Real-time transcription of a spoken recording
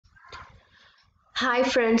Hi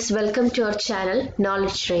friends, welcome to our channel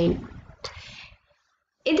Knowledge Train.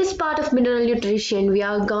 In this part of mineral nutrition, we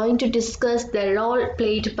are going to discuss the role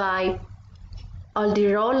played by or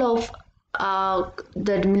the role of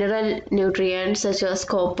the mineral nutrients such as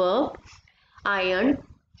copper, iron,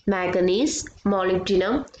 manganese,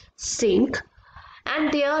 molybdenum, zinc,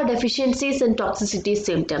 and their deficiencies and toxicity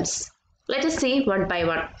symptoms. Let us see one by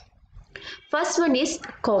one. First one is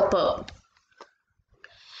copper.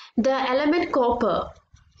 The element copper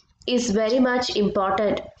is very much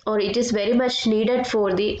important, or it is very much needed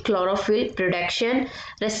for the chlorophyll production,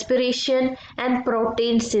 respiration and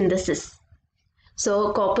protein synthesis.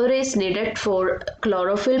 So copper is needed for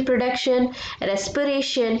chlorophyll production,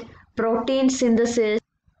 respiration, protein synthesis.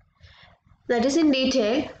 That is in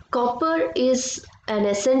detail. Copper is an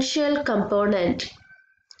essential component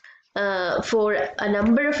for a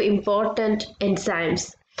number of important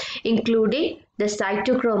enzymes, including the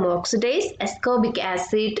cytochrome oxidase, ascorbic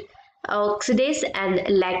acid oxidase and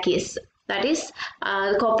lactase. That is,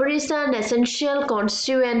 copper is an essential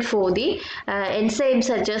constituent for the enzymes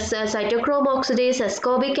such as cytochrome oxidase,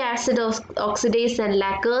 ascorbic acid oxidase and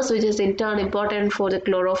lactase, which is in turn important for the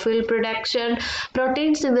chlorophyll production,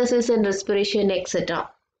 protein synthesis and respiration, etc.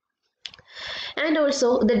 And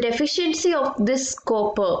also the deficiency of this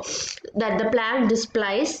copper that the plant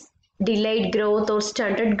displays delayed growth or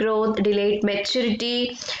stunted growth, delayed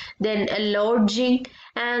maturity, then a lodging,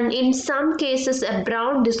 and in some cases a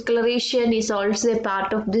brown discoloration is also a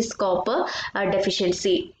part of this copper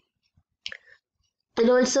deficiency. And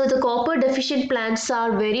also the copper deficient plants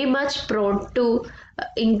are very much prone to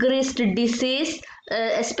increased disease,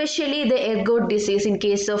 especially the ergot disease in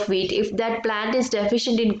case of wheat. If that plant is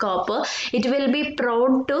deficient in copper, it will be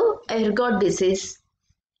prone to ergot disease.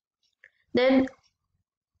 Then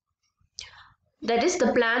that is,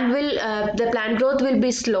 the plant growth will be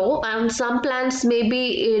slow, and some plants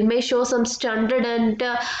may show some stunted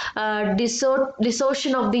and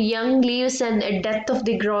distortion of the young leaves and death of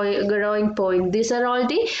the growing point. These are all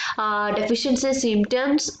the deficiency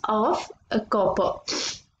symptoms of copper.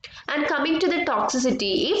 And coming to the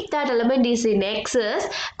toxicity, if that element is in excess,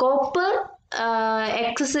 copper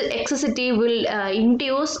excessity will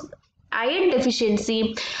induce iron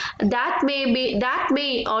deficiency. That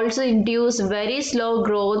may also induce very slow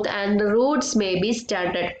growth and the roots may be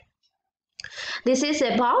stunted. This is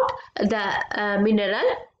about the mineral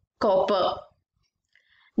copper.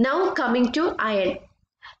 Now coming to iron.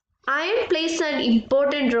 Iron plays an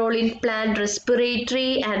important role in plant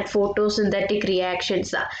respiratory and photosynthetic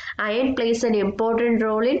reactions. Iron plays an important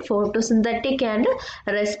role in photosynthetic and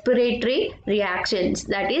respiratory reactions.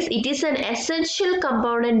 That is, it is an essential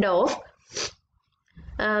component of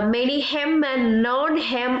many hem and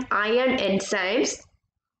non-hem iron enzymes,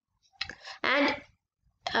 and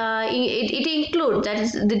it includes,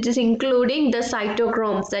 it is including the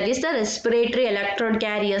cytochromes, that is the respiratory electron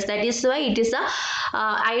carriers. That is why it is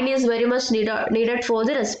iron is very much needed for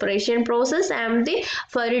the respiration process and the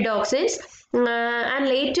ferridoxins. And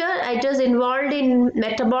later it is involved in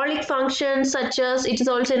metabolic functions such as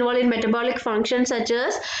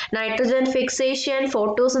nitrogen fixation,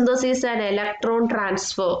 photosynthesis and electron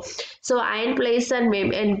transfer. So iron plays an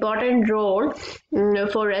important role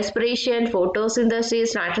for respiration,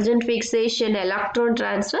 photosynthesis, nitrogen fixation, electron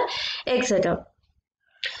transfer, etc.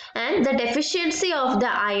 And the deficiency of the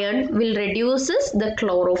iron will reduces the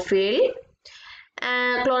chlorophyll.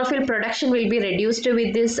 Chlorophyll production will be reduced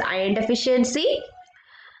with this iron deficiency.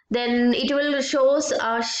 Then it will shows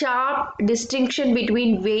a sharp distinction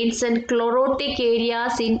between veins and chlorotic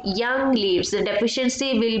areas in young leaves. The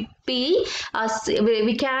deficiency will be,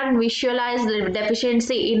 we can visualize the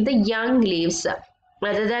deficiency in the young leaves.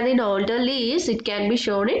 Rather than in older leaves, it can be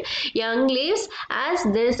shown in young leaves, as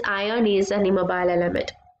this iron is an immobile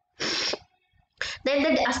element.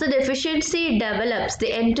 Then as the deficiency develops,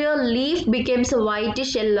 the entire leaf becomes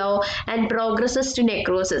whitish yellow and progresses to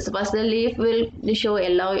necrosis. First the leaf will show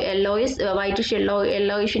yellowish, whitish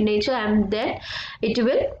yellowish in nature, and then it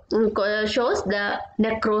will shows the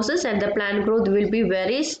necrosis and the plant growth will be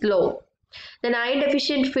very slow. Then iron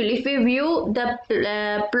deficient field. If we view the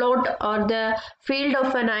plot or the field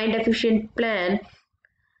of an iron deficient plant,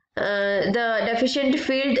 the deficient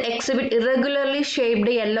field exhibit irregularly shaped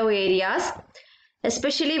yellow areas,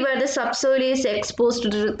 especially where the subsoil is exposed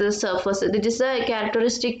to the surface. It is a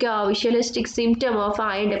characteristic visualistic symptom of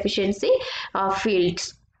iron deficiency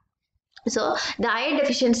fields. So the iron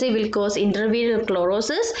deficiency will cause intervenial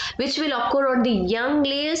chlorosis, which will occur on the young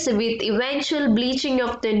leaves with eventual bleaching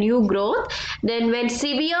of the new growth. Then when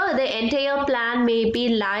severe, the entire plant may be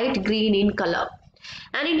light green in color.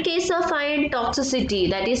 And in case of iron toxicity,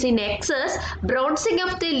 that is in excess, bronzing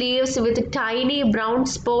of the leaves with tiny brown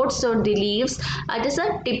spots on the leaves, it is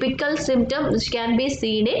a typical symptom which can be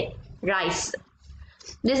seen in rice.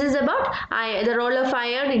 This is about the role of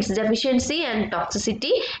iron, its deficiency and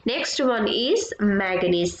toxicity. Next one is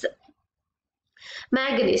manganese.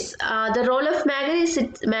 Manganese. The role of manganese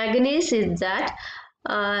is that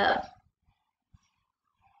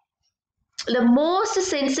the most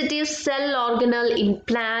sensitive cell organelle in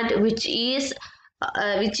plant which is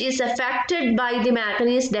affected by the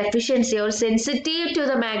manganese deficiency or sensitive to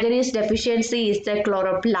the manganese deficiency is the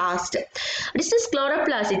chloroplast. This is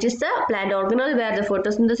chloroplast. It is the plant organelle where the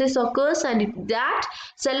photosynthesis occurs, and that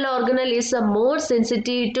cell organelle is more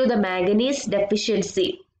sensitive to the manganese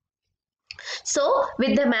deficiency. So,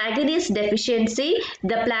 with the manganese deficiency,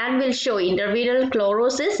 the plant will show interveinal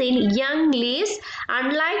chlorosis in young leaves.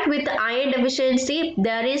 Unlike with iron deficiency,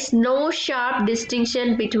 there is no sharp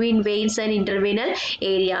distinction between veins and interveinal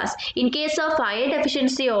areas. In case of iron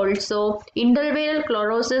deficiency also, interveinal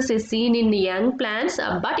chlorosis is seen in young plants,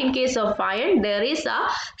 but in case of iron, there is a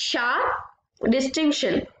sharp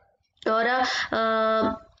distinction or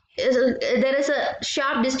there is a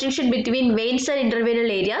sharp distinction between veins and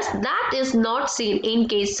interveinal areas that is not seen in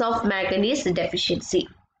case of manganese deficiency.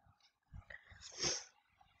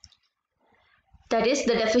 That is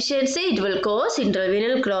the deficiency, it will cause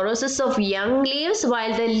interveinal chlorosis of young leaves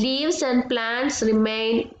while the leaves and plants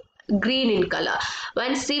remain green in color.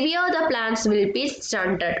 When severe, the plants will be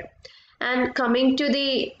stunted. And coming to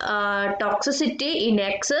the toxicity in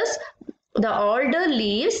excess, the older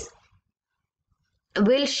leaves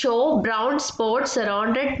will show brown spots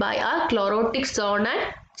surrounded by a chlorotic zone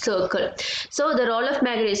and circle. So the role of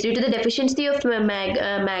manganese, due to the deficiency of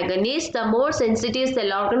manganese, the more sensitive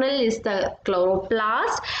cell organelle is the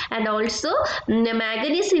chloroplast, and also the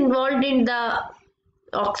manganese involved in the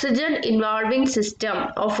oxygen involving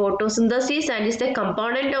system of photosynthesis and is the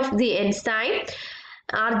component of the enzyme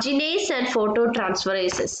arginase and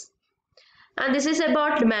phototransferases. And this is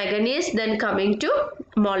about manganese. Then coming to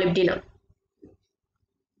molybdenum.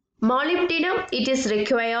 Molybdenum, it is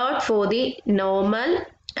required for the normal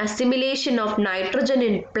assimilation of nitrogen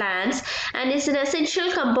in plants and is an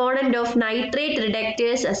essential component of nitrate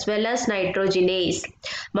reductase as well as nitrogenase.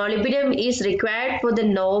 Molybdenum is required for the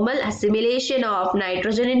normal assimilation of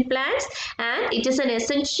nitrogen in plants and it is an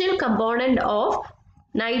essential component of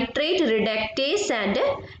nitrate reductase and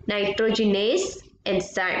nitrogenase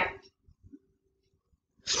enzyme.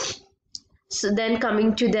 So then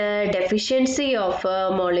coming to the deficiency of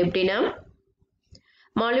molybdenum.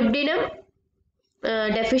 Molybdenum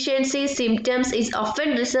deficiency symptoms is often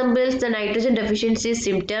resembles the nitrogen deficiency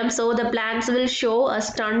symptoms. So the plants will show a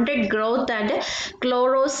stunted growth and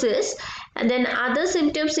chlorosis. And then other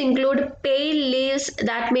symptoms include pale leaves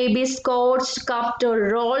that may be scorched, cupped or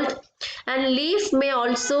rolled. And leaves may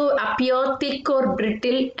also appear thick or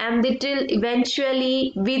brittle and it will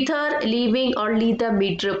eventually wither, leaving only the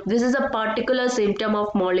midrib. This is a particular symptom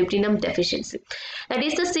of molybdenum deficiency. That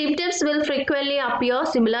is, the symptoms will frequently appear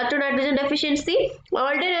similar to nitrogen deficiency.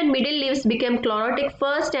 Older and middle leaves become chlorotic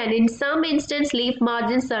first, and in some instances leaf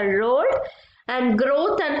margins are rolled and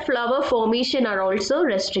growth and flower formation are also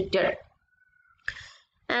restricted.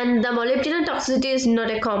 And the molybdenum toxicity is not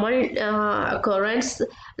a common occurrence.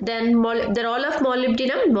 Then the role of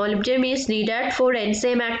molybdenum is needed for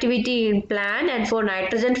enzyme activity in plant and for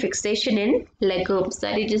nitrogen fixation in legumes.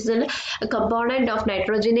 That it is a component of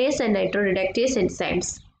nitrogenase and nitroreductase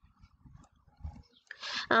enzymes.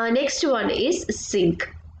 Next one is zinc.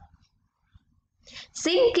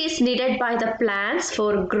 Zinc is needed by the plants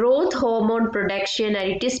for growth hormone production and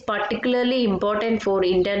it is particularly important for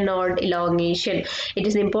internode elongation. It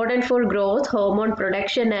is important for growth hormone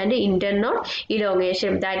production and internode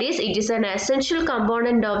elongation. That is, it is an essential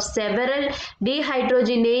component of several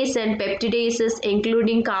dehydrogenase and peptidases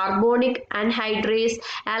including carbonic anhydrase,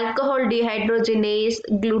 alcohol dehydrogenase,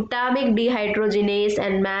 glutamic dehydrogenase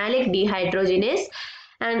and malic dehydrogenase.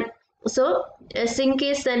 And so zinc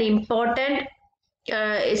is an important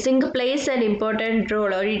zinc plays an important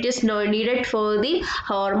role, or it is needed for the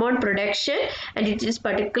hormone production and it is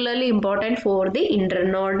particularly important for the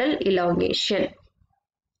internodal elongation.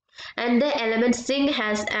 And the element zinc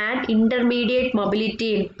has an intermediate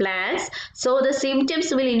mobility in plants, so the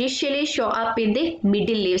symptoms will initially show up in the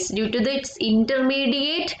middle leaves. Due to its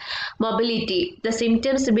intermediate mobility, the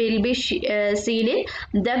symptoms will be seen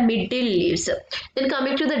in the middle leaves. Then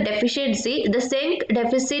coming to the deficiency, the zinc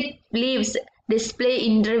deficit leaves display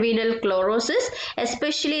interveinal chlorosis,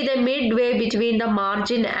 especially the midway between the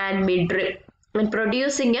margin and midrib. and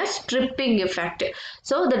producing a stripping effect.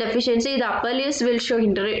 So the deficiency, the upper leaves will show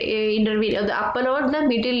the upper or the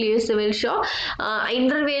middle leaves will show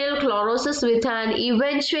intervenal chlorosis with an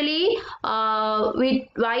eventually with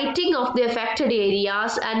whiting of the affected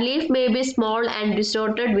areas, and leaf may be small and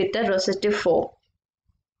distorted with a roseate form.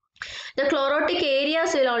 The chlorotic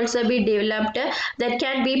areas will also be developed that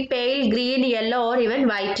can be pale green, yellow or even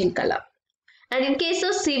white in color. And in case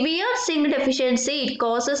of severe zinc deficiency, it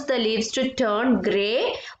causes the leaves to turn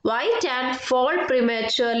grey, white and fall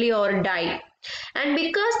prematurely or die. And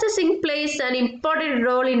because the zinc plays an important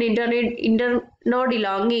role in internode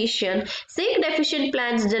elongation, zinc deficient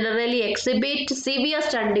plants generally exhibit severe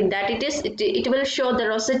stunting, that it will show the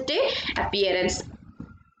rosette appearance.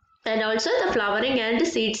 And also the flowering and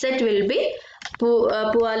seed set will be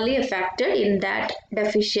poorly affected in that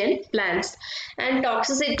deficient plants. And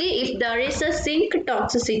toxicity, if there is a zinc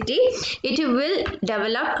toxicity, it will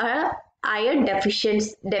develop a iron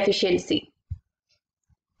deficiency.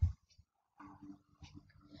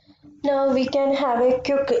 Now we can have a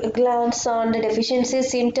quick glance on the deficiency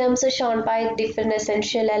symptoms shown by different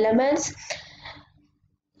essential elements.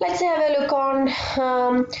 Let's have a look on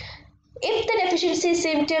if the deficiency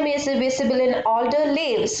symptom is visible in older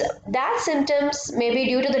leaves, that symptoms may be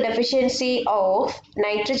due to the deficiency of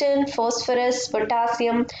nitrogen, phosphorus,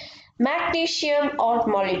 potassium, magnesium or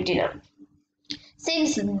molybdenum.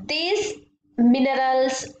 Since these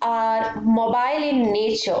minerals are mobile in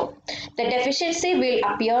nature, the deficiency will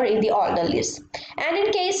appear in the older leaves. And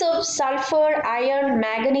in case of sulfur, iron,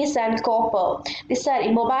 manganese and copper, these are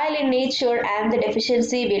immobile in nature and the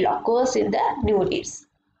deficiency will occur in the new leaves.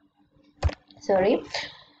 And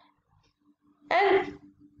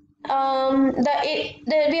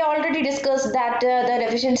we already discussed that the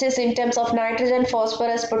deficiency symptoms of nitrogen,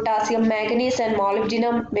 phosphorus, potassium, manganese and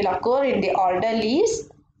molybdenum will occur in the older leaves.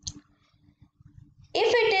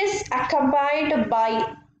 If it is accompanied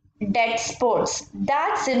by dead spots,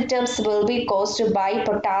 that symptoms will be caused by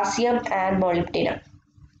potassium and molybdenum.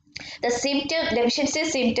 The deficiency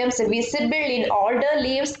symptoms visible in older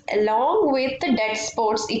leaves along with the dead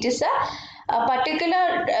spots, it is a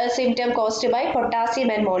particular symptom caused by potassium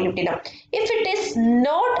and molybdenum. If it is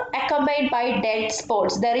not accompanied by dead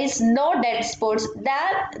spots, there is no dead spots,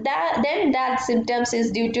 then that symptoms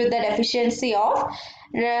is due to the deficiency of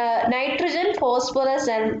nitrogen, phosphorus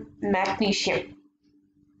and magnesium.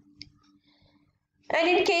 And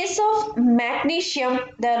in case of magnesium,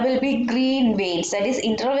 there will be green veins, that is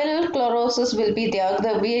intervenal chlorosis will be there.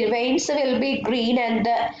 The veins will be green and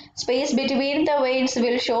the space between the veins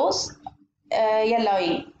will show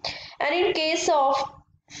yellowing. And in case of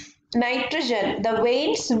nitrogen, the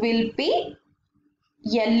veins will be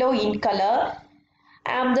yellow in color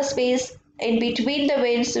and the space in between the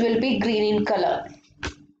veins will be green in color.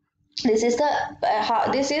 This is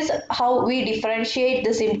how we differentiate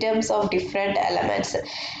the symptoms of different elements.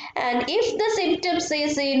 And if the symptoms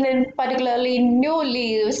is in particularly new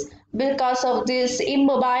leaves because of these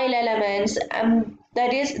immobile elements,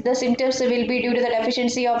 that is the symptoms will be due to the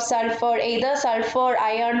deficiency of sulfur, either sulfur,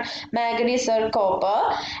 iron, manganese or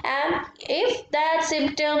copper. And if that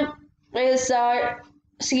symptom is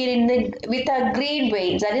seen with a green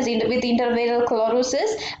veins, that is with intervenal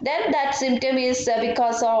chlorosis, then that symptom is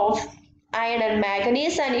because of iron and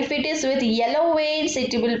manganese. And if it is with yellow veins,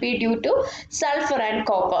 it will be due to sulfur and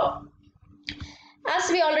copper. As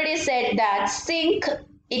we already said that zinc,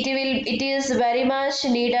 it is very much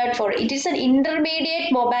needed for, it is an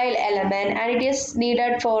intermediate mobile element and it is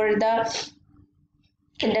needed for the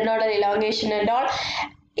internodal elongation and all.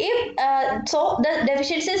 If so the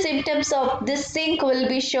deficiency symptoms of this zinc will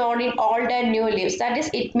be shown in old and new leaves, that is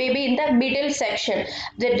it may be in the middle section.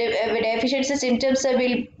 The deficiency symptoms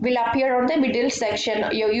will appear on the middle section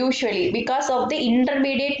usually because of the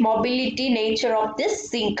intermediate mobility nature of this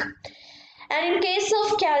zinc. And in case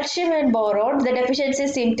of calcium and boron, the deficiency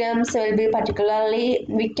symptoms will be particularly,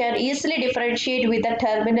 we can easily differentiate with the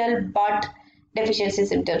terminal bud deficiency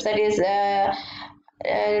symptoms, that is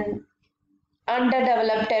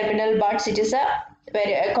underdeveloped terminal buds. It is a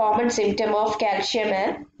very common symptom of calcium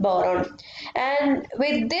and boron. And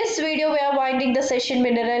with this video we are winding the session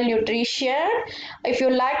mineral nutrition. If you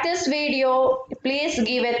like this video, please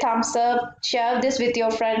give a thumbs up, share this with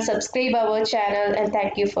your friends, subscribe our channel and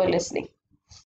thank you for listening.